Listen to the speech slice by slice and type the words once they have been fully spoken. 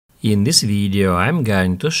In this video, I'm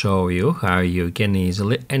going to show you how you can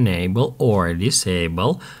easily enable or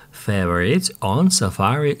disable favorites on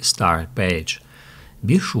Safari start page.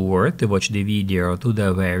 Be sure to watch the video to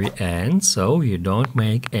the very end so you don't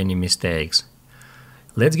make any mistakes.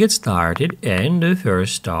 Let's get started, and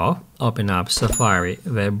first off, open up Safari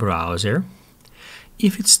web browser.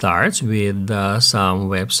 If it starts with some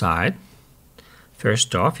website,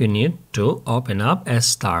 first off you need to open up a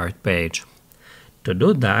start page. To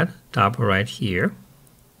do that, tap right here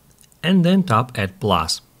and then tap Add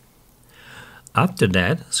Plus. After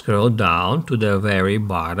that, scroll down to the very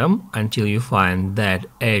bottom until you find that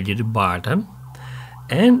Edit button,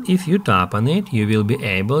 and if you tap on it, you will be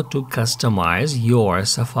able to customize your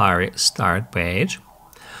Safari start page.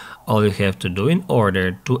 All you have to do in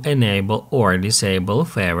order to enable or disable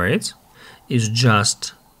favorites is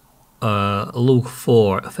just look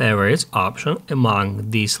for favorites option among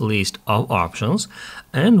this list of options,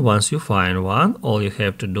 and once you find one, all you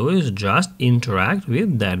have to do is just interact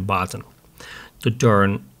with that button. To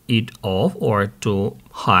turn it off or to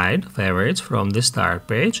hide favorites from the start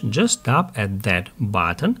page, just tap at that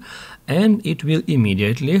button and it will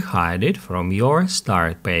immediately hide it from your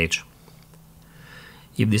start page.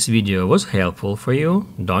 If this video was helpful for you,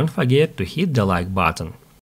 don't forget to hit the like button.